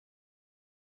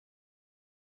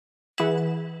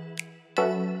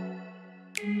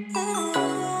Hi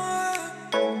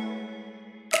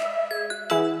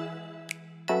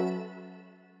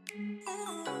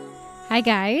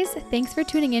guys, thanks for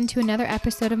tuning in to another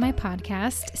episode of my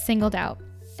podcast, Singled Out.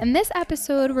 In this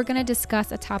episode, we're going to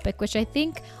discuss a topic which I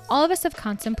think all of us have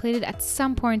contemplated at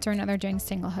some point or another during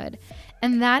singlehood,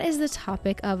 and that is the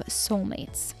topic of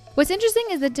soulmates. What's interesting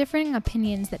is the differing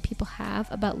opinions that people have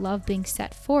about love being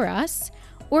set for us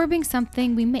or being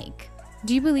something we make.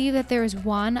 Do you believe that there is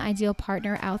one ideal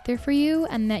partner out there for you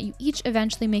and that you each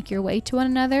eventually make your way to one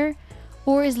another?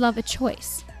 Or is love a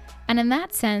choice? And in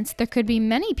that sense, there could be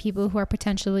many people who are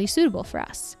potentially suitable for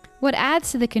us. What adds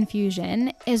to the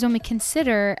confusion is when we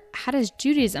consider, how does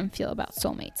Judaism feel about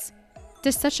soulmates?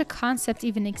 Does such a concept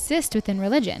even exist within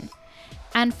religion?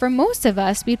 And for most of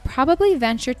us, we'd probably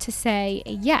venture to say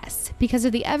yes, because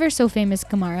of the ever so famous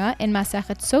Gemara in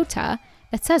Masechet Sota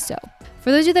that says so. For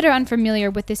those of you that are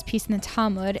unfamiliar with this piece in the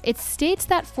Talmud, it states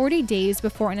that 40 days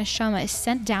before an neshama is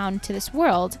sent down to this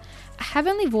world, a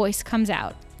heavenly voice comes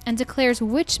out and declares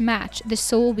which match the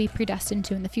soul will be predestined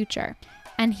to in the future.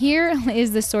 And here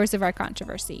is the source of our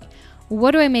controversy.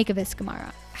 What do I make of this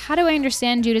Gemara? How do I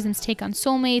understand Judaism's take on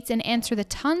soulmates and answer the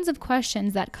tons of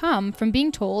questions that come from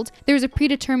being told there's a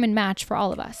predetermined match for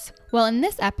all of us? Well, in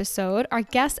this episode, our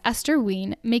guest Esther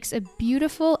Wien makes a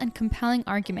beautiful and compelling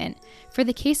argument for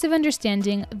the case of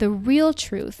understanding the real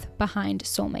truth behind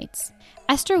soulmates.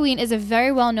 Esther Wien is a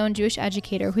very well-known Jewish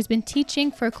educator who's been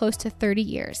teaching for close to 30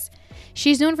 years.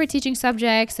 She's known for teaching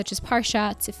subjects such as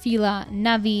Parsha, Tefillah,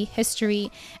 Navi, history,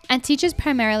 and teaches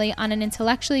primarily on an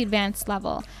intellectually advanced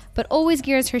level, but always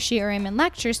gears her shiurim and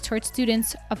lectures towards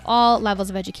students of all levels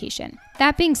of education.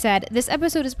 That being said, this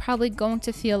episode is probably going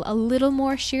to feel a little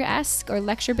more shiur-esque or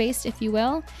lecture-based, if you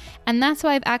will, and that's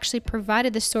why I've actually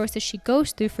provided the sources she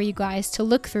goes through for you guys to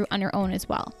look through on your own as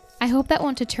well. I hope that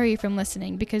won't deter you from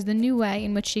listening, because the new way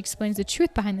in which she explains the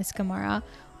truth behind this Gemara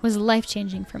was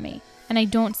life-changing for me, and I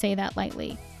don't say that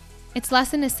lightly. Its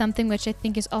lesson is something which I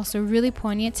think is also really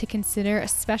poignant to consider,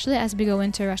 especially as we go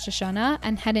into Rosh Hashanah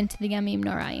and head into the Yamim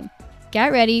Noraim.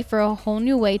 Get ready for a whole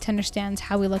new way to understand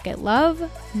how we look at love,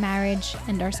 marriage,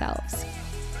 and ourselves.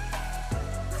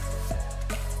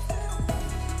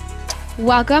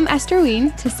 Welcome, Esther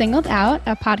Wien, to Singled Out,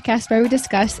 a podcast where we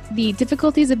discuss the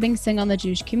difficulties of being single in the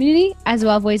Jewish community, as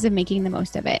well as ways of making the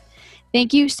most of it.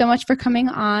 Thank you so much for coming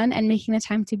on and making the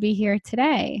time to be here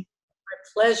today.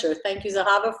 My pleasure. Thank you,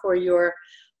 Zahava, for your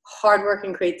hard work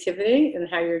and creativity and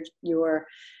how you're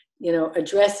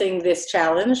addressing this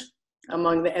challenge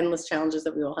among the endless challenges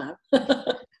that we all have.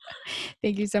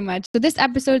 Thank you so much. So this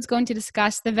episode is going to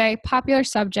discuss the very popular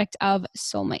subject of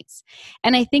soulmates.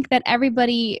 And I think that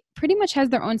everybody pretty much has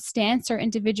their own stance or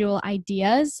individual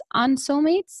ideas on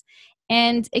soulmates.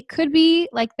 And it could be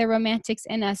like the romantics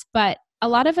in us, but a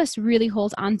lot of us really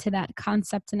hold on to that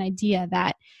concept and idea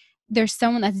that there's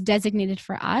someone that's designated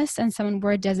for us and someone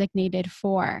we're designated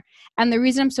for. And the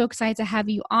reason I'm so excited to have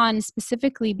you on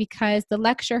specifically because the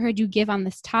lecture I heard you give on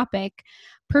this topic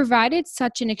provided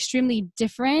such an extremely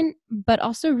different, but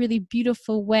also really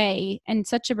beautiful way and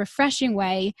such a refreshing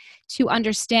way to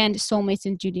understand soulmates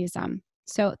in Judaism.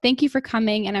 So thank you for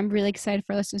coming, and I'm really excited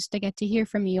for listeners to get to hear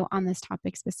from you on this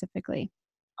topic specifically.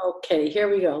 Okay,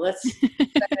 here we go. Let's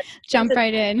Jump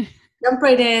right in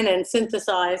and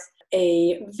synthesize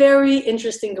a very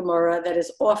interesting Gemara that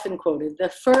is often quoted. The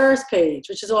first page,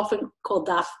 which is often called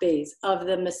Daf Beis of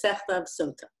the Masechta of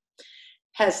Sota,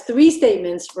 has 3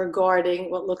 statements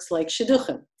regarding what looks like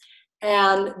shidduchim.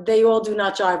 And they all do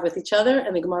not jive with each other.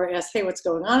 And the Gemara asks, hey, what's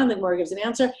going on? And the Gemara gives an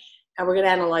answer. And we're going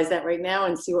to analyze that right now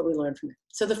and see what we learn from it.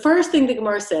 So the first thing the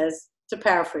Gemara says, to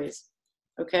paraphrase,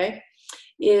 okay,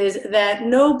 is that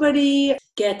nobody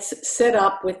gets set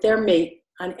up with their mate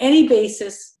on any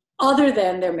basis other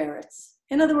than their merits.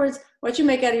 In other words, what you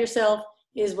make out of yourself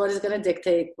is what is going to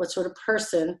dictate what sort of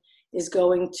person is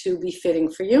going to be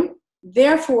fitting for you.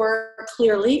 Therefore,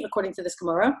 clearly, according to this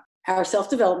Gemara, our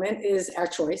self-development is our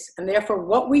choice, and therefore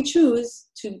what we choose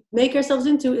to make ourselves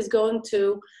into is going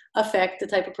to affect the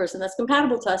type of person that's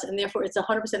compatible to us, and therefore it's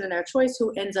 100% in our choice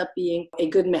who ends up being a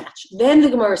good match. Then the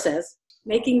Gemara says,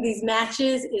 making these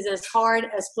matches is as hard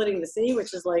as splitting the sea,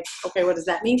 which is like, okay, what does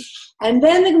that mean? And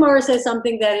then the Gemara says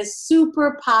something that is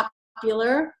super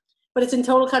popular, but it's in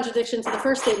total contradiction to the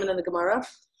first statement of the Gemara,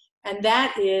 and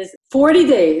that is 40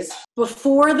 days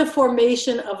before the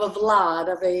formation of a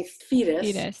vlad, of a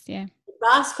fetus, the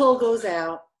bas kol goes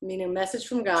out, meaning a message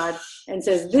from God, and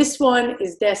says, this one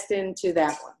is destined to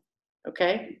that one.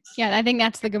 Okay? Yeah, I think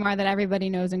that's the Gemara that everybody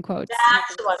knows and quotes.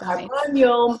 That's the one. Harban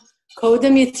Yom,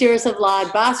 Kodem Yitziras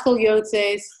Avlad, Bas Kol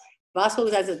Yotzes, Bas Kol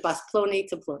says it's Bas Ploni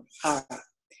to Ploni. All right.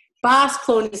 Bas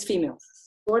Ploni is female.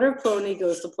 daughter of Plony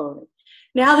goes to Plony.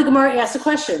 Now the Gemara asks a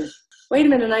question. Wait a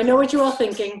minute, I know what you're all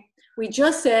thinking. We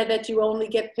just said that you only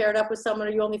get paired up with someone,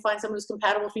 or you only find someone who's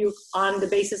compatible for you on the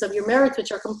basis of your merits,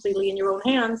 which are completely in your own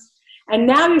hands. And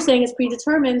now you're saying it's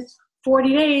predetermined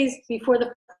 40 days before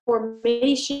the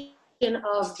formation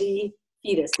of the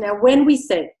fetus. Now, when we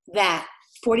say that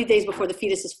 40 days before the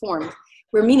fetus is formed,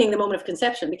 we're meaning the moment of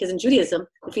conception, because in Judaism,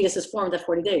 the fetus is formed at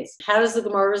 40 days. How does the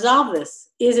Gemara resolve this?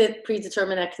 Is it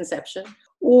predetermined at conception,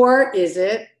 or is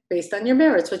it based on your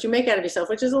merits, what you make out of yourself,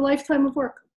 which is a lifetime of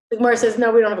work? The Gemara says,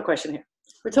 no, we don't have a question here.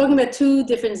 We're talking about two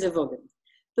different zivugim.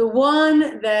 The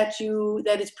one that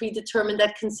is predetermined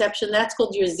at conception, that's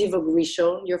called your zivug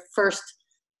rishon, your first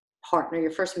partner,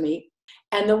 your first mate.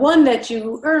 And the one that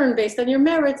you earn based on your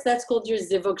merits, that's called your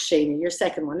zivug sheni, your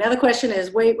second one. Now the question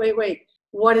is, wait.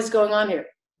 What is going on here?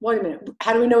 Wait a minute.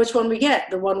 How do we know which one we get?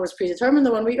 The one was predetermined,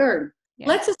 the one we earn. Yeah.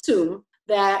 Let's assume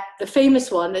that the famous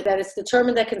one, that it's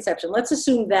determined at conception. Let's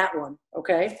assume that one,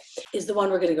 okay, is the one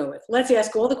we're going to go with. Let's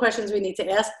ask all the questions we need to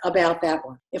ask about that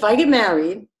one. If I get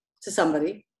married to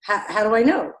somebody, how do I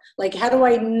know? Like, how do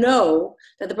I know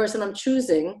that the person I'm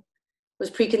choosing was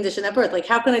preconditioned at birth? Like,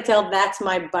 how can I tell that's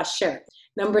my basher?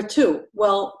 Number two,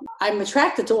 well, I'm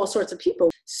attracted to all sorts of people.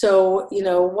 So,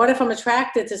 what if I'm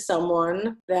attracted to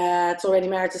someone that's already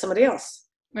married to somebody else?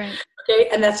 Right. Okay,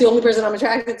 and that's the only person I'm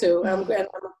attracted to, and I'm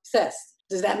obsessed.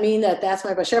 Does that mean that that's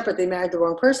my basher, but they married the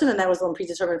wrong person, and that was the one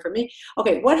predetermined for me?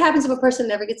 Okay, what happens if a person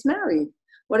never gets married?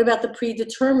 What about the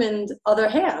predetermined other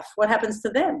half? What happens to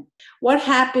them? What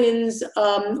happens to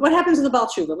the Baal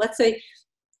Tshuva? Let's say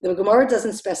the Gemara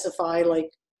doesn't specify like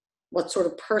what sort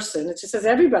of person. It just says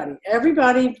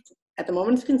everybody at the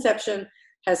moment of conception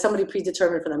has somebody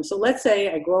predetermined for them. So let's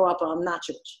say I grow up, I'm not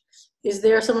Jewish. Is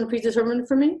there someone predetermined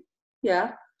for me?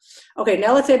 Yeah. Okay,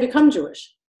 now let's say I become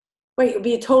Jewish. Wait, it would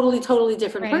be a totally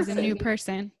different person. A new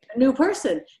person. A new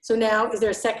person. So now, is there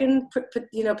a second,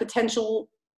 potential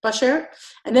basher?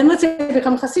 And then let's say I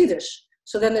become Hasidish.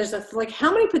 So then there's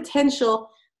how many potential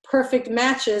perfect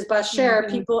matches, basher,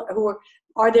 people who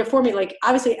are there for me? Like,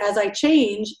 obviously, as I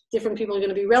change, different people are going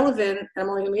to be relevant, and I'm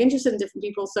only going to be interested in different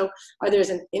people. So there's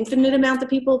an infinite amount of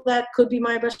people that could be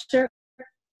my basher?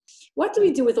 What do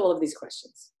we do with all of these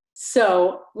questions?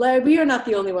 So we are not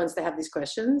the only ones to have these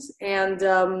questions. And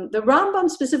the Rambam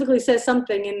specifically says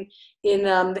something in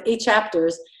the 8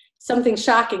 chapters, something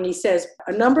shocking. He says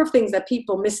a number of things that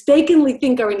people mistakenly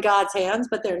think are in God's hands,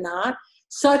 but they're not,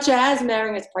 such as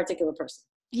marrying a particular person.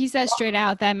 He says straight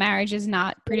out that marriage is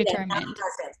not predetermined.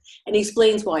 And he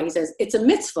explains why. He says it's a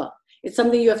mitzvah. It's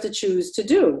something you have to choose to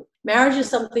do. Marriage is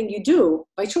something you do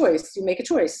by choice. You make a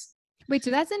choice. Wait,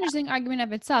 so that's an interesting argument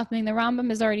of itself. I mean, the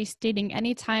Rambam is already stating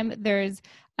anytime there's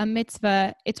a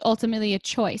mitzvah, it's ultimately a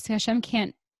choice. Hashem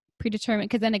can't predetermine,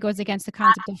 because then it goes against the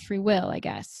concept of free will, I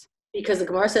guess. Because the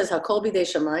Gemara says, Hakol b'dei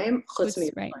shamayim chutz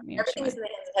mi. Right. Everything is in the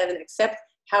hands of heaven except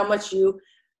how much you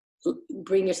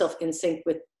bring yourself in sync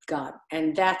with God.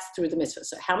 And that's through the mitzvah.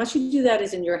 So how much you do that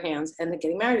is in your hands, and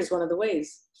getting married is one of the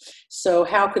ways. So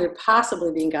how could it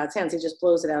possibly be in God's hands? He just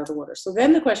blows it out of the water. So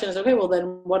then the question is, okay, well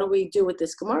then what do we do with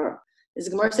this Gemara? Is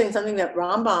the Gemara saying something that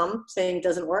Rambam saying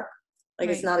doesn't work? Like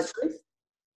It's not a truth?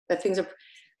 That things are...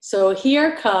 So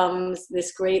here comes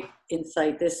this great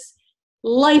insight, this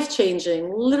life-changing,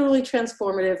 literally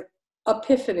transformative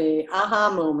epiphany,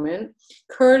 aha moment,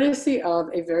 courtesy of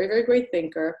a very, very great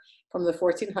thinker from the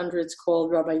 1400s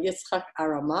called Rabbi Yitzchak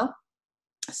Arama,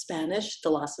 a Spanish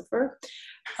philosopher,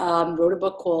 wrote a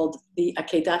book called The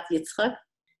Akedat Yitzchak.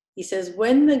 He says,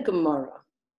 when the Gemara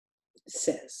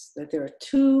says that there are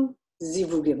two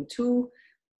zivugim, two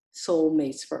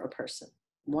soulmates for a person,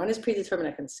 one is predetermined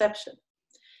at conception,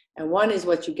 and one is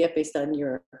what you get based on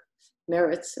your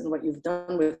merits and what you've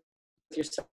done with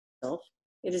yourself,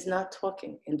 it is not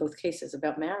talking in both cases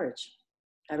about marriage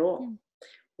at all.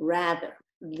 Rather,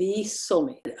 the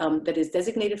soulmate that is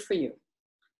designated for you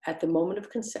at the moment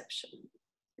of conception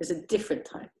is a different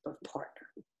type of partner.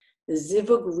 The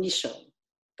zivug rishon,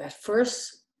 that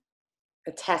first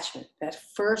attachment, that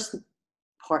first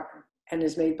partner, and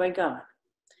is made by God,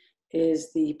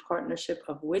 is the partnership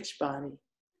of which body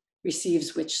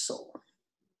receives which soul.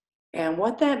 And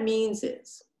what that means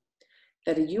is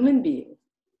that a human being,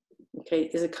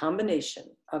 is a combination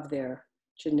of their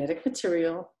genetic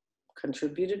material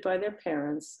contributed by their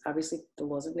parents. Obviously, the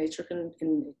laws of nature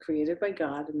created by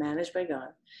God, managed by God,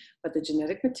 but the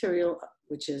genetic material,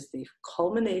 which is the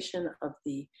culmination of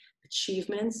the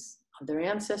achievements of their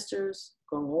ancestors,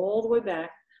 going all the way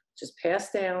back, which is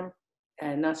passed down,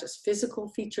 and not just physical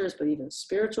features, but even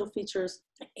spiritual features,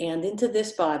 and into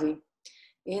this body,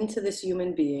 into this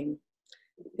human being,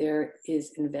 there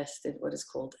is invested what is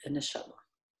called a neshama,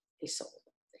 a soul.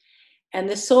 And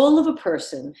the soul of a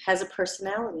person has a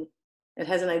personality. It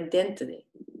has an identity.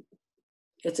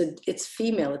 It's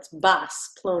female. It's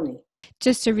Bas, Ploni.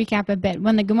 Just to recap a bit,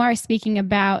 when the Gemara is speaking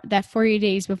about that 40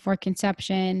 days before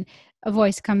conception, a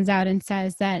voice comes out and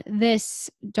says that this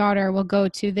daughter will go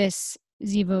to this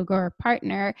zivug or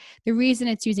partner. The reason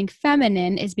it's using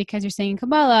feminine is because you're saying in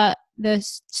Kabbalah, the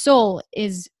soul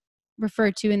is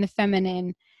referred to in the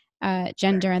feminine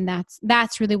gender, and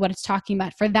that's really what it's talking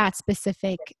about for that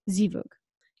specific zivug.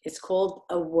 It's called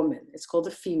a woman. It's called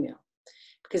a female.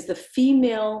 Because the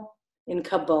female in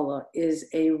Kabbalah is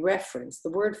a reference.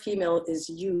 The word female is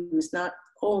used not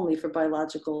only for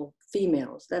biological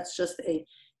females. That's just an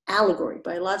allegory.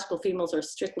 Biological females are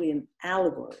strictly an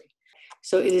allegory.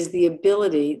 So it is the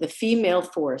ability, the female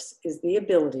force is the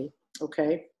ability,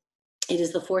 okay? It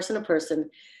is the force in a person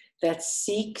that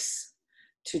seeks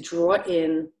to draw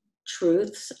in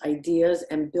truths, ideas,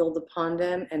 and build upon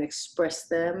them and express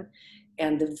them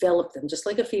and develop them. Just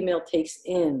like a female takes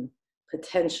in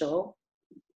potential,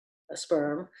 a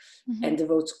sperm, and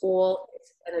devotes all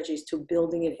its energies to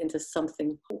building it into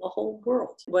something, a whole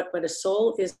world. What a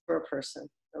soul is for a person,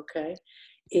 okay,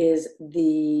 is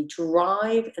the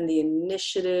drive and the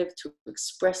initiative to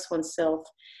express oneself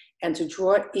and to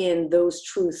draw in those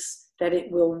truths that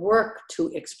it will work to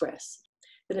express.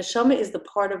 The neshama is the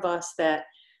part of us that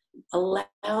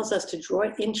allows us to draw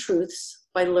in truths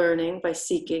by learning, by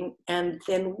seeking, and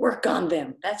then work on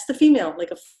them. That's the female,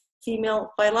 like a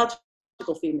female, biological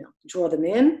female. Draw them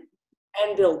in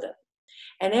and build them.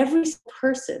 And every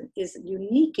person is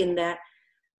unique in that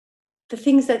the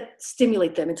things that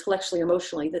stimulate them intellectually,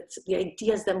 emotionally, the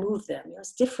ideas that move them,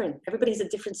 it's different. Everybody has a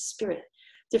different spirit,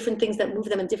 different things that move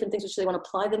them and different things which they want to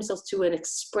apply themselves to and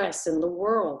express in the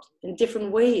world in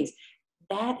different ways.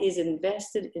 That is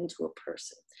invested into a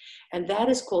person. And that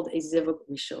is called a zivug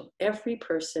rishon. Every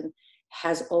person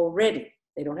has already,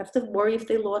 they don't have to worry if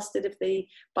they lost it, if they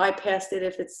bypassed it,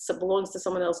 if it belongs to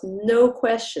someone else. No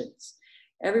questions.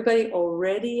 Everybody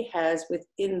already has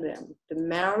within them the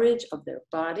marriage of their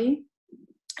body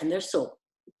and their soul.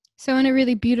 So in a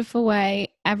really beautiful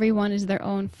way, everyone is their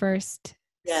own first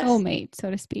soulmate, so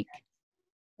to speak.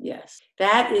 Yes.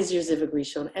 That is your zivug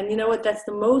rishon. And you know what? That's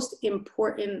the most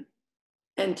important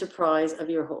enterprise of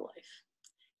your whole life,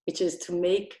 which is to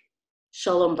make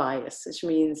shalom bayis, which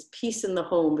means peace in the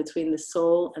home between the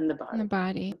soul and the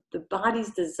body. The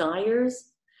body's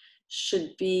desires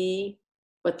should be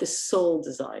what the soul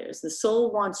desires. The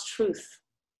soul wants truth.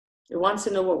 It wants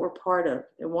to know what we're part of.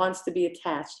 It wants to be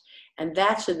attached. And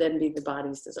that should then be the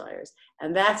body's desires.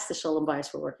 And that's the shalom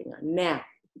bayis we're working on. Now,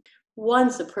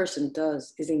 once a person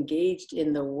is engaged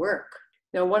in the work,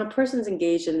 now, when a person's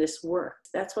engaged in this work,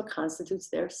 that's what constitutes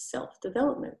their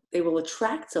self-development. They will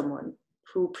attract someone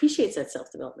who appreciates that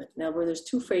self-development. Now, where there's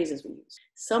two phrases we use.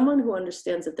 Someone who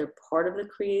understands that they're part of the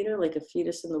Creator, like a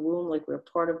fetus in the womb, like we're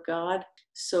part of God.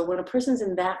 So when a person's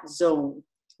in that zone,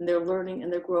 and they're learning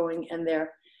and they're growing and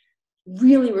they're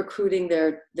really recruiting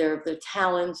their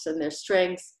talents and their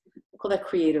strengths, we call that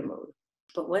creator mode.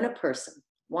 But when a person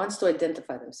wants to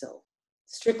identify themselves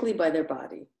strictly by their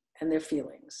body and their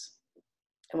feelings,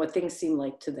 and what things seem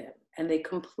like to them, and they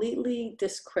completely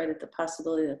discredit the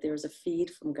possibility that there is a feed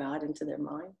from God into their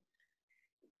mind,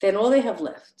 then all they have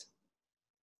left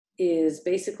is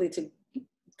basically to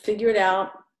figure it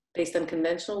out based on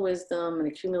conventional wisdom and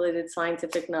accumulated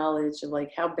scientific knowledge of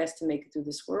like how best to make it through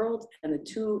this world. And the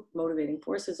two motivating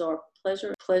forces are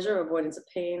pleasure, avoidance of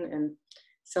pain, and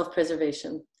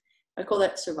self-preservation. I call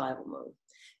that survival mode.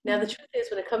 Now, the truth is,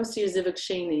 when it comes to your zivug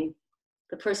sheni,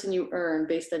 the person you earn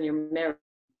based on your merit,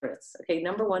 okay,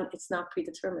 number one, it's not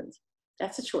predetermined.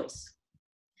 That's a choice.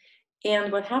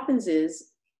 And what happens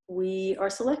is we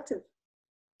are selective.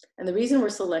 And the reason we're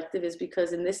selective is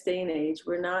because in this day and age,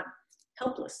 we're not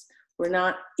helpless. We're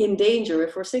not in danger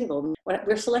if we're single.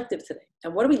 We're selective today.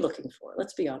 And what are we looking for?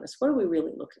 Let's be honest. What are we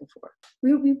really looking for?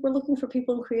 We're looking for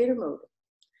people in creator mode.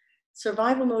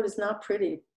 Survival mode is not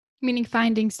pretty. Meaning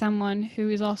finding someone who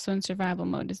is also in survival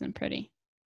mode isn't pretty.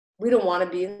 We don't want to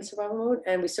be in survival mode,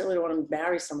 and we certainly don't want to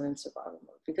marry someone in survival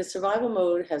mode, because survival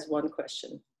mode has one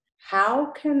question. How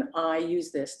can I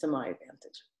use this to my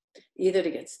advantage? Either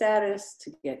to get status,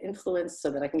 to get influence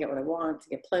so that I can get what I want, to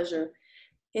get pleasure.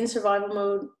 In survival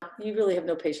mode, you really have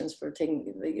no patience for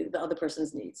taking the other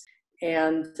person's needs.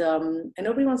 And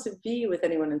nobody wants to be with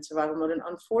anyone in survival mode. And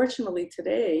unfortunately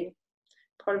today,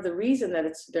 part of the reason that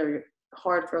it's very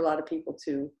hard for a lot of people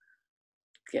to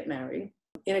get married,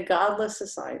 in a godless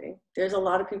society, there's a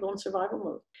lot of people in survival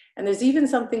mode. And there's even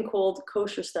something called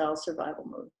kosher style survival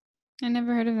mode. I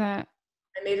never heard of that.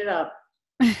 I made it up.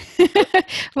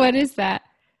 What is that?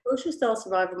 Kosher style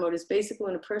survival mode is basically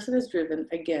when a person is driven,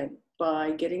 again,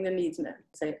 by getting their needs met.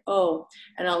 Say, oh,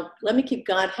 and let me keep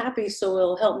God happy so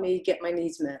it'll help me get my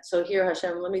needs met. So here,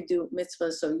 Hashem, let me do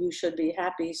mitzvahs so you should be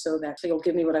happy so that you'll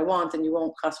give me what I want and you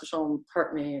won't, chas v'shalom,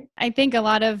 hurt me. I think a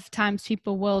lot of times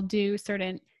people will do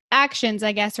certain actions,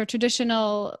 I guess, or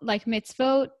traditional like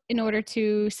mitzvot in order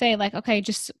to say like, okay,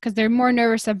 just because they're more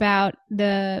nervous about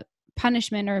the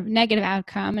punishment or negative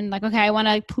outcome, and like, okay, I want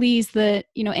to please the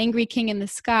angry king in the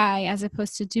sky, as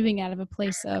opposed to doing it out of a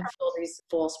place of all these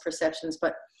false perceptions.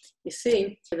 But you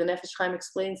see, the Nefesh Chaim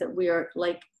explains that we are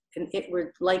like,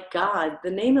 we're like God. The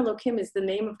name Elohim is the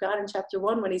name of God in chapter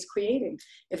 1 when he's creating.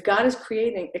 If God is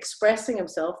creating, expressing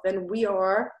himself, then we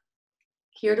are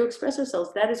here to express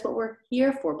ourselves. That is what we're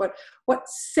here for. But what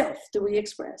self do we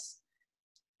express?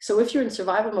 So if you're in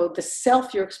survival mode, the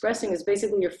self you're expressing is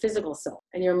basically your physical self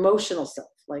and your emotional self.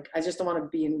 Like, I just don't want to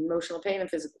be in emotional pain and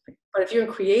physical pain. But if you're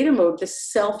in creative mode, the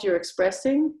self you're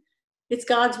expressing, it's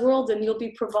God's world and you'll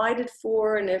be provided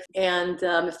for. And if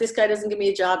this guy doesn't give me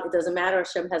a job, it doesn't matter.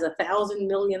 Hashem has 1,000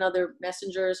 million other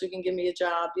messengers who can give me a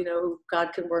job, who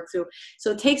God can work through.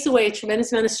 So it takes away a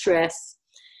tremendous amount of stress,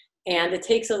 and it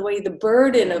takes away the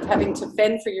burden of having to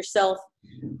fend for yourself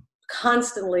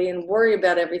constantly and worry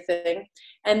about everything.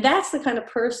 And that's the kind of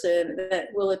person that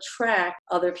will attract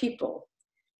other people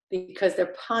because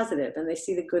they're positive and they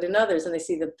see the good in others and they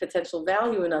see the potential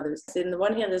value in others. On the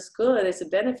one hand, it's good, it's a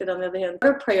benefit. On the other hand,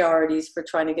 what are priorities for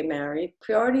trying to get married?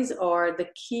 Priorities are the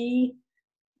key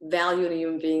value in a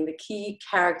human being, the key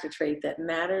character trait that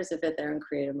matters if they're in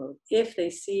creative mode. If they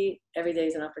see every day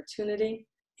as an opportunity,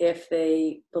 if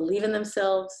they believe in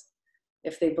themselves,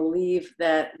 if they believe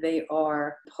that they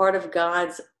are part of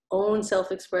God's own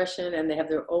self-expression and they have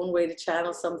their own way to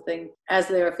channel something as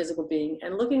they are a physical being,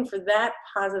 and looking for that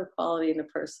positive quality in a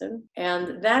person.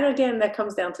 And that, again, that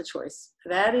comes down to choice.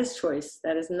 That is choice.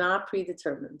 That is not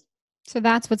predetermined. So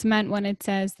that's what's meant when it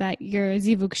says that your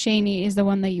zivug sheni is the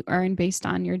one that you earn based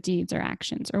on your deeds or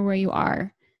actions or where you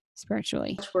are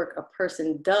spiritually. Much work a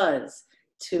person does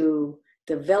to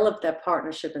develop that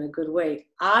partnership in a good way,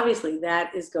 obviously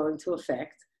that is going to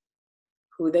affect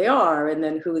who they are and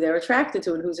then who they're attracted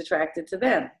to and who's attracted to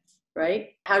them, right?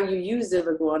 How you use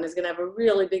Zivug 1 is going to have a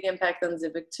really big impact on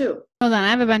Zivug 2. Hold on, I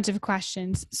have a bunch of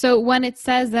questions. So when it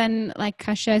says then like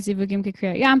Kasha Zivugim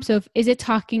Kikriya Yam Sov, is it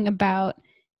talking about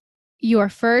your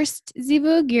first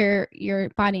Zivug, your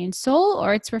body and soul,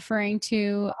 or it's referring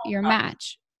to your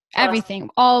match? Everything,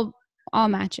 all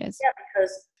matches. Yeah,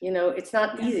 because it's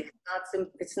not easy.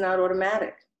 It's not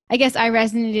automatic. I guess I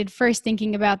resonated first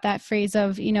thinking about that phrase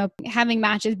of, having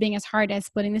matches being as hard as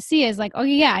splitting the sea is like, oh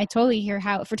yeah, I totally hear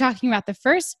how, if we're talking about the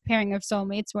first pairing of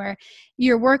soulmates where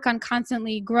your work on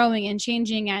constantly growing and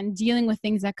changing and dealing with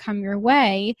things that come your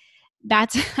way,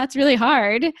 that's really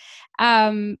hard.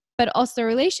 But also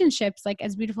relationships, like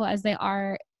as beautiful as they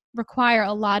are, require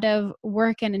a lot of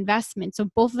work and investment. So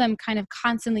both of them kind of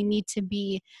constantly need to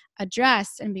be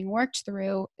addressed and being worked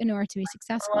through in order to be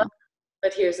successful.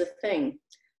 But here's the thing.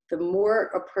 The more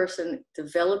a person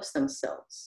develops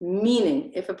themselves,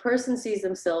 meaning if a person sees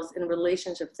themselves in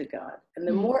relationship to God, and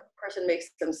the more a person makes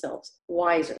themselves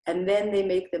wiser, and then they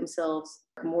make themselves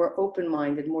more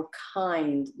open-minded, more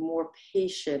kind, more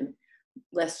patient,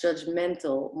 less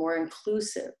judgmental, more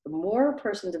inclusive, the more a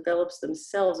person develops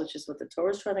themselves, which is what the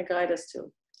Torah is trying to guide us to,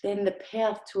 then the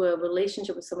path to a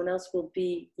relationship with someone else will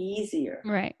be easier.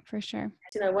 Right, for sure.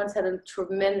 I once had a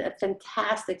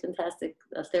fantastic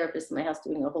therapist in my house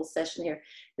doing a whole session here.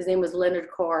 His name was Leonard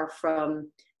Carr from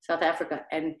South Africa.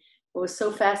 And what was so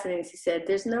fascinating is he said,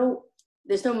 there's no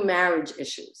marriage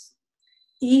issues.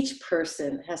 Each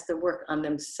person has to work on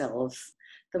themselves.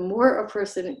 The more a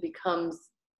person becomes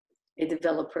a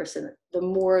developed person, the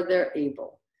more they're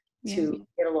able to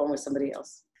get along with somebody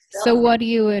else. So what do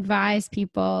you advise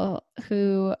people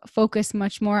who focus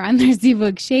much more on their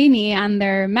zivug sheni, on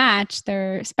their match,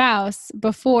 their spouse,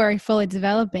 before fully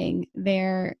developing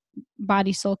their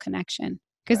body-soul connection?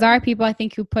 Because there are people, I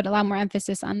think, who put a lot more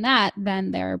emphasis on that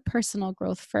than their personal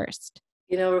growth first.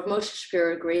 Rav Moshe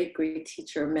Shapiro, a great, great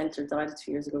teacher, mentor, died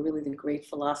 2 years ago, really the great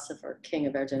philosopher, king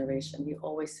of our generation. He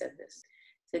always said this.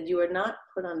 He said, you are not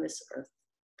put on this earth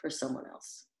for someone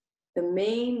else. The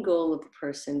main goal of a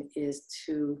person is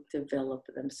to develop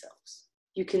themselves.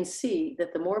 You can see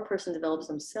that the more a person develops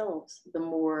themselves, the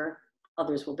more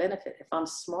others will benefit. If I'm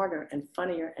smarter and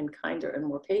funnier and kinder and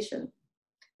more patient,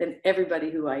 then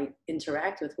everybody who I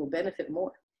interact with will benefit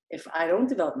more. If I don't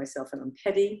develop myself and I'm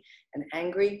petty and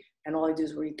angry and all I do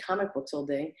is read comic books all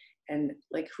day, and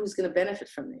who's going to benefit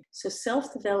from me? So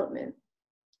self-development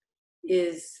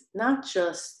is not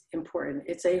just important,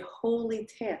 it's a holy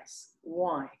task.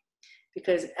 Why?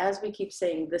 Because as we keep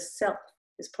saying, the self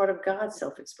is part of God's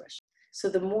self-expression. So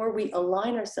the more we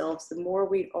align ourselves, the more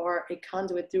we are a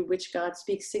conduit through which God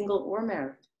speaks, single or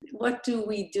married. What do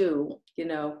we do,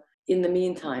 in the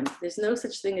meantime? There's no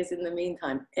such thing as in the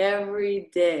meantime. Every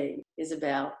day is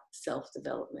about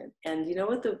self-development. And you know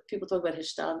what the people talk about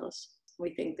hishtadlus?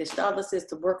 We think the hishtadlus is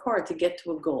to work hard to get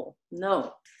to a goal.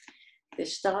 No. The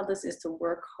hishtadlus is to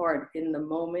work hard in the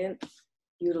moment,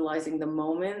 utilizing the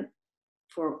moment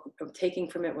for taking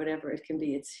from it whatever it can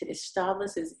be. It's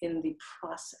hishtadlus is in the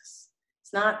process.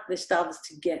 It's not the hishtadlus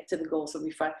to get to the goal. So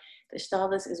we find the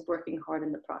hishtadlus is working hard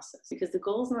in the process, because the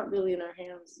goal is not really in our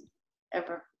hands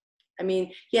ever. I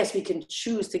mean, yes, we can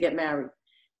choose to get married,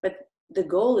 but the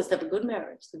goal is to have a good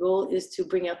marriage. The goal is to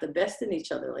bring out the best in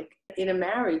each other. Like in a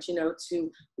marriage,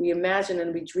 we imagine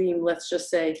and we dream, let's just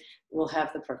say we'll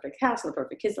have the perfect house and the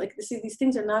perfect kids. Like, see, these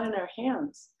things are not in our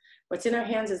hands. What's in our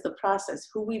hands is the process,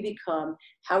 who we become,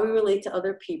 how we relate to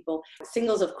other people.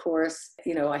 Singles, of course,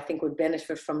 I think would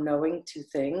benefit from knowing two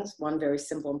things. One, very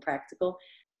simple and practical.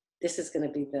 This is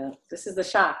the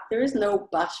shock. There is no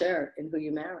basher in who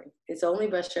you marry. It's only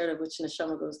basher of which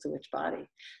neshama goes to which body.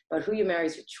 But who you marry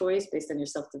is your choice based on your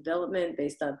self-development,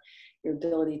 based on your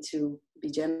ability to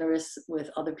be generous with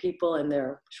other people and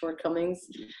their shortcomings,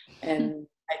 and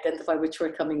identify which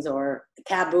shortcomings are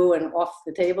taboo and off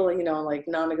the table, like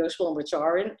non-negotiable, and which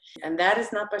aren't. And that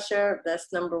is not basher.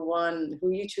 That's number one.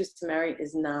 Who you choose to marry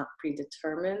is not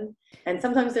predetermined. And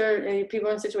sometimes there are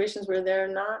people in situations where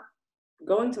they're not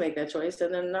going to make that choice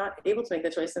and they're not able to make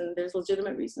that choice, and there's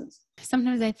legitimate reasons.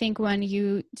 Sometimes I think when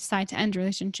you decide to end a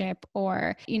relationship,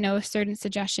 or a certain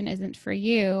suggestion isn't for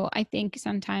you, I think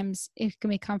sometimes it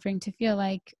can be comforting to feel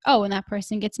like, oh, when that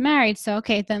person gets married, so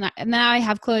okay, then now I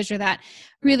have closure, that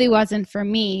really wasn't for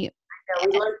me. Yeah,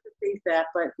 we like to think that,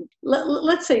 but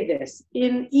let's say this,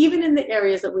 even in the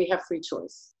areas that we have free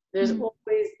choice, there's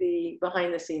always the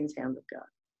behind the scenes hand of God.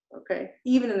 Okay,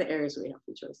 even in the areas where we have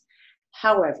free choice.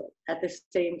 However, at the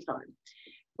same time,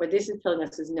 what this is telling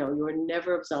us is no, you are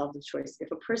never absolved of choice.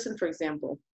 If a person, for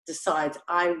example, decides,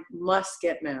 I must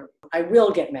get married, I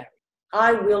will get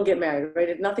married, right?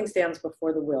 If nothing stands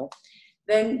before the will,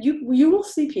 then you will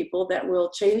see people that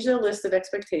will change their list of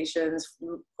expectations,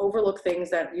 overlook things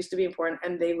that used to be important,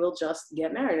 and they will just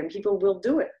get married, and people will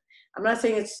do it. I'm not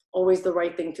saying it's always the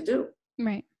right thing to do.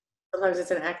 Right. Sometimes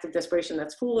it's an act of desperation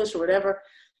that's foolish or whatever.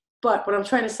 But what I'm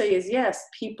trying to say is, yes,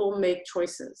 people make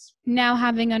choices. Now,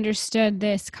 having understood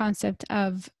this concept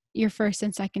of your first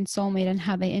and second soulmate and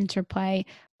how they interplay,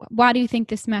 why do you think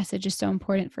this message is so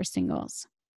important for singles?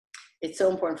 It's so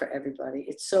important for everybody.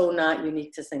 It's so not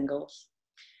unique to singles.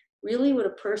 Really, what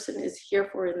a person is here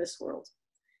for in this world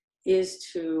is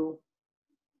to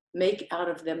make out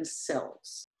of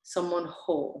themselves someone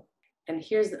whole. And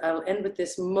I'll end with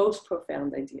this most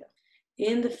profound idea.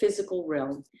 In the physical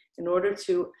realm, in order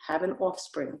to have an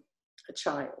offspring, a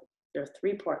child, there are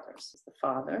three partners. There's the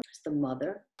father, there's the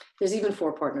mother. There's even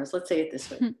four partners. Let's say it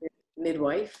this way.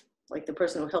 Midwife, like the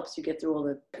person who helps you get through all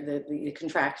the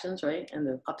contractions, right? And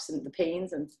the ups and the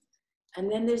pains. And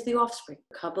then there's the offspring.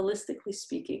 Kabbalistically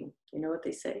speaking, you know what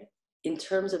they say? In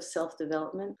terms of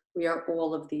self-development, we are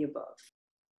all of the above.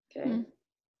 Okay?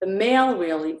 The male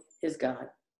really is God,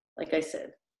 like I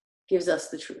said, gives us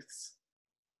the truths.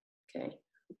 Okay,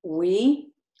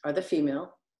 we are the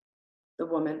female, the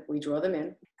woman, we draw them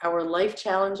in. Our life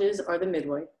challenges are the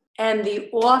midwife. And the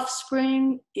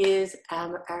offspring is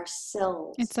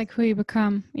ourselves. It's like who you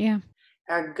become, yeah.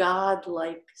 Our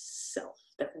God-like self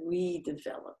that we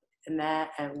develop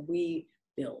and we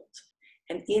build.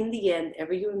 And in the end,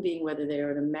 every human being, whether they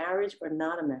are in a marriage or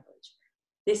not a marriage,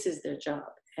 this is their job.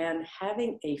 And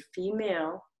having a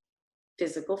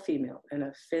physical female, and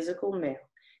a physical male,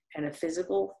 and a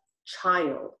physical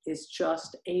child is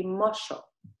just a mushal.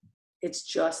 It's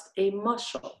just a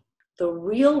mushal. The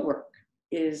real work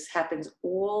happens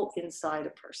all inside a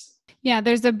person. Yeah,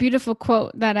 there's a beautiful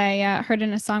quote that I heard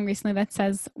in a song recently that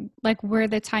says, like, we're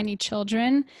the tiny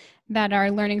children that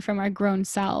are learning from our grown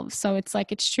selves. So it's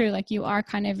like, it's true, like you are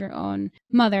kind of your own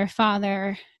mother,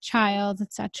 father, child,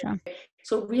 etc.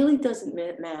 So it really doesn't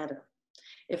matter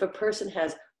if a person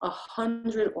has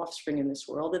 100 offspring in this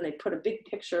world and they put a big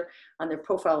picture on their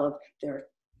profile of their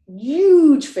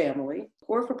huge family,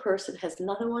 or if a person has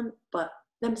another one but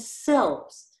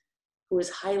themselves who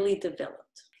is highly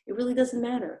developed. It really doesn't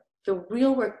matter. The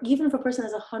real work, even if a person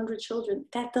has 100 children,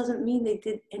 that doesn't mean they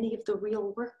did any of the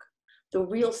real work, the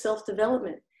real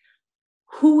self-development.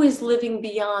 Who is living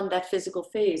beyond that physical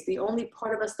phase? The only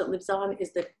part of us that lives on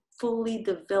is the fully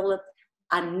developed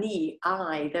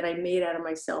I that I made out of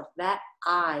myself. That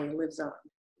I lives on.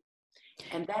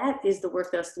 And that is the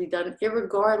work that has to be done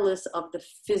irregardless of the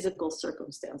physical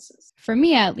circumstances. For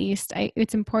me, at least,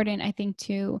 it's important, I think,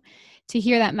 to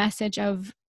hear that message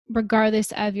of,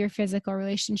 regardless of your physical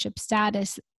relationship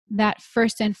status, that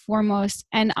first and foremost,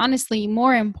 and honestly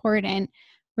more important,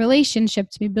 relationship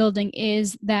to be building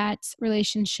is that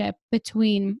relationship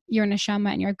between your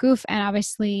neshama and your guf, and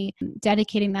obviously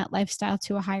dedicating that lifestyle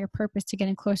to a higher purpose, to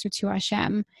getting closer to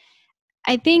Hashem.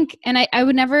 I think, and I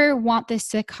would never want this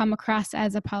to come across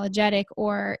as apologetic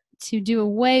or to do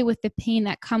away with the pain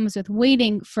that comes with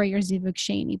waiting for your zivug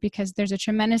sheni, because there's a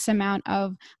tremendous amount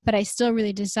of, but I still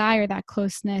really desire that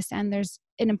closeness, and there's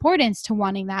an importance to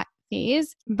wanting that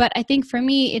phase. But I think for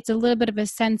me, it's a little bit of a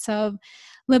sense of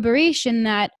liberation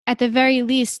that at the very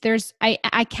least,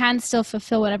 I can still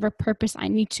fulfill whatever purpose I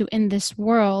need to in this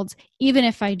world, even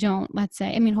if I don't, let's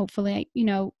say, I mean, hopefully,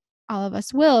 all of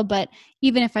us will, but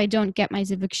even if I don't get my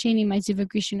zivug sheni, my zivug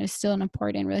rishon is still an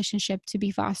important relationship to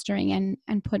be fostering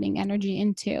and putting energy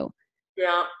into.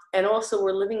 Yeah, and also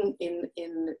we're living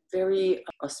in very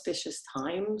auspicious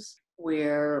times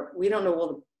where we don't know all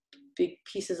the big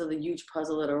pieces of the huge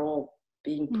puzzle that are all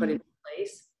being put in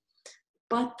place.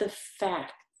 But the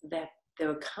fact that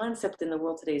the concept in the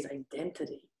world today is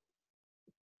identity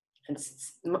and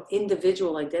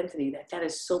individual identity, that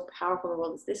is so powerful in the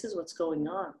world. This is what's going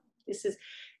on. This is,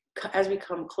 as we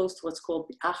come close to what's called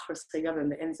the achras hayavim,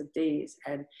 the ends of days,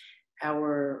 and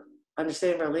our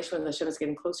understanding of our relationship with Hashem is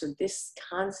getting closer. This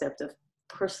concept of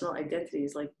personal identity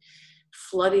is like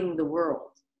flooding the world,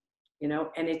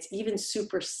 and it's even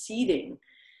superseding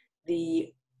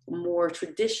the more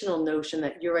traditional notion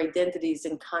that your identity is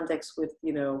in context with,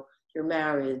 your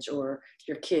marriage or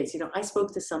your kids. I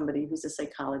spoke to somebody who's a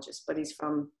psychologist, but he's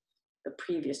from the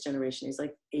previous generation. He's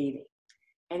like 80.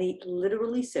 And he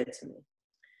literally said to me,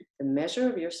 the measure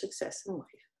of your success in life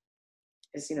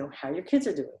is, how your kids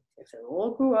are doing. If they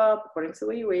all grew up according to the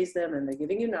way you raised them and they're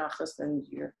giving you nachas, then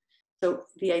so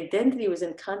the identity was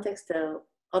in context to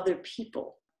other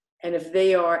people. And if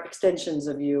they are extensions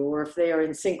of you, or if they are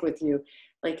in sync with you,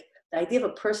 like the idea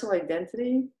of a personal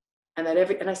identity, and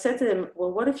I said to them,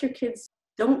 well, what if your kids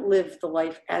don't live the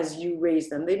life as you raise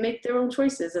them? They make their own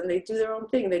choices and they do their own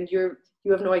thing. Then you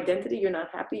have no identity. You're not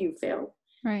happy. You failed.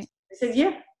 Right. I said,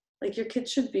 yeah, like your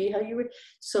kids should be how you would.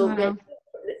 So wow.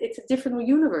 It's a different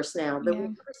universe now. The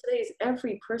universe today is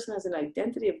every person has an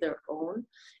identity of their own,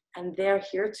 and they're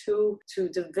here to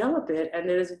develop it. And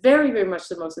it is very, very much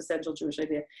the most essential Jewish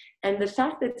idea. And the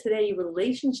fact that today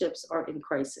relationships are in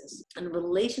crisis, and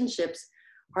relationships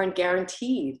aren't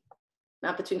guaranteed,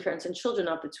 not between parents and children,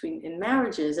 not in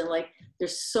marriages, and like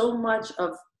there's so much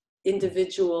of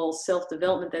individual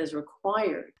self-development that is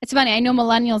required. It's funny. I know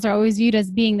millennials are always viewed as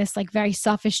being this like very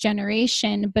selfish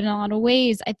generation, but in a lot of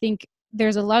ways, I think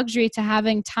there's a luxury to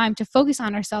having time to focus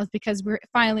on ourselves, because we're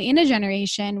finally in a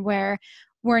generation where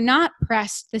we're not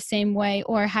pressed the same way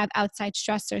or have outside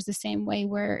stressors the same way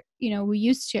we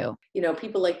used to.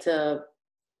 People like to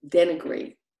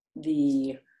denigrate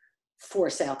the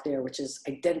force out there, which is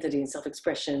identity and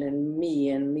self-expression and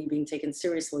me being taken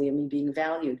seriously and me being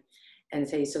valued, and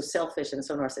say so selfish and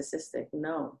so narcissistic.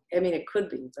 No, I mean, it could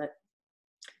be, but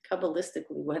Kabbalistically,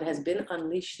 what has been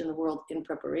unleashed in the world in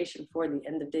preparation for the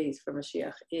end of days for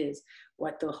Mashiach is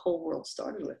what the whole world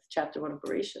started with, chapter 1 of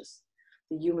Bereshis,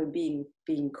 the human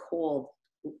being called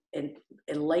in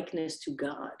likeness to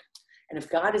God. And if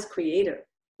God is creator,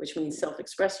 which means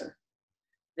self-expressor,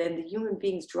 then the human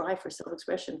being's drive for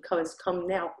self-expression has come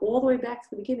now all the way back to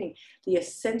the beginning. The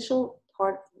essential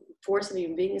force of the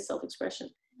human being is self-expression.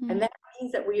 And that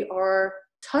means that we are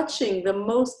touching the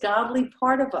most godly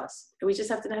part of us. And we just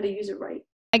have to know how to use it right.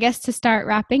 I guess to start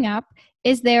wrapping up,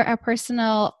 is there a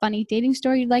personal funny dating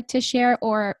story you'd like to share,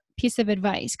 or piece of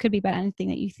advice? Could be about anything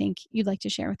that you think you'd like to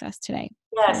share with us today.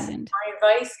 Yes, my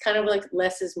advice, kind of like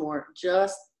less is more.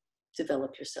 Just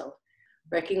develop yourself.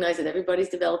 Recognize that everybody's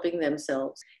developing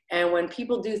themselves. And when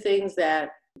people do things that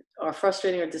are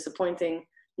frustrating or disappointing,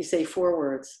 you say 4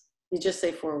 words. You just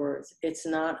say 4 words. It's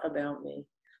not about me.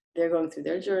 They're going through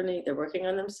their journey. They're working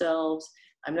on themselves.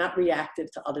 I'm not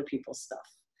reactive to other people's stuff.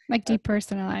 Like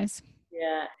depersonalize.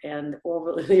 Yeah, and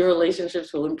all your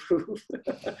relationships will improve.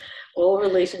 All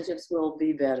relationships will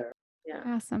be better. Yeah.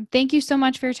 Awesome. Thank you so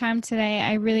much for your time today.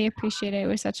 I really appreciate it. It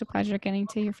was such a pleasure getting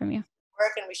to hear from you.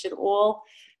 And we should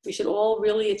all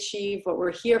really achieve what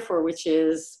we're here for, which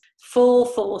is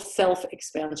full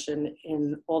self-expansion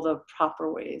in all the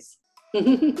proper ways.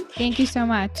 Thank you so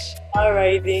much. All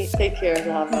righty. Take care,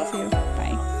 Zava. You too.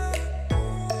 Bye.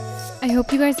 I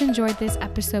hope you guys enjoyed this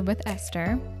episode with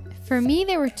Esther. For me,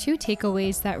 there were 2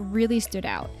 takeaways that really stood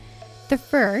out. The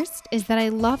first is that I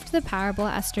loved the parable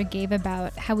Esther gave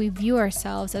about how we view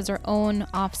ourselves as our own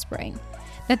offspring,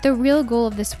 that the real goal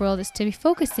of this world is to be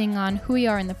focusing on who we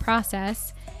are in the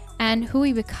process, and who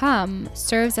we become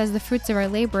serves as the fruits of our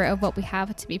labor of what we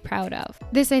have to be proud of.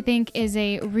 This, I think, is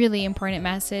a really important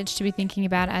message to be thinking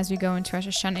about as we go into Rosh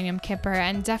Hashanah and Yom Kippur,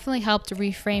 and definitely helped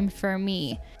reframe for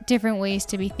me different ways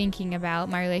to be thinking about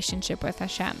my relationship with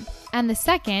Hashem. And the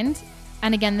second,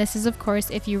 and again, this is of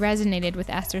course if you resonated with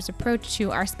Esther's approach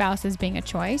to our spouses being a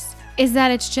choice, is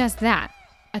that it's just that,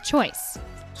 a choice.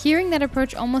 Hearing that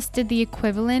approach almost did the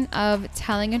equivalent of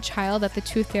telling a child that the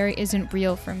tooth fairy isn't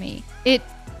real for me. It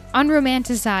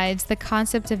unromanticized the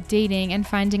concept of dating and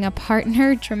finding a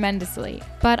partner tremendously.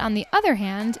 But on the other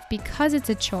hand, because it's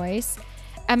a choice,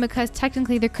 and because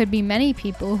technically there could be many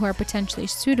people who are potentially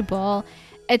suitable,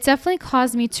 it definitely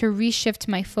caused me to reshift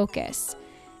my focus.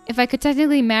 If I could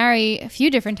technically marry a few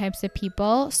different types of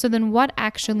people, so then what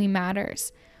actually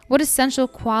matters? What essential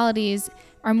qualities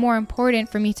are more important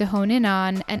for me to hone in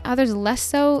on, and others less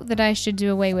so that I should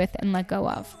do away with and let go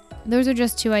of? Those are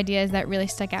just two ideas that really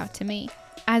stuck out to me.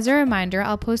 As a reminder,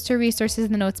 I'll post her resources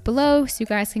in the notes below so you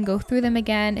guys can go through them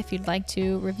again if you'd like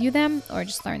to review them or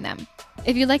just learn them.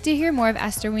 If you'd like to hear more of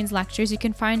Esther Wein's lectures, you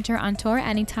can find her on Torah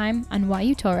Anytime on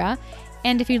YU Torah.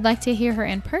 And if you'd like to hear her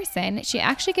in person, she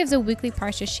actually gives a weekly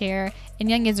Parsha share in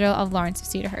Young Israel of Lawrence of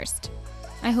Cedarhurst.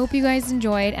 I hope you guys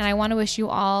enjoyed, and I want to wish you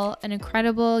all an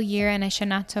incredible year and a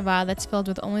Shana Tova that's filled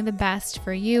with only the best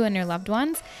for you and your loved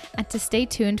ones, and to stay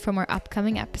tuned for more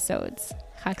upcoming episodes.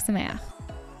 Chag Sameach.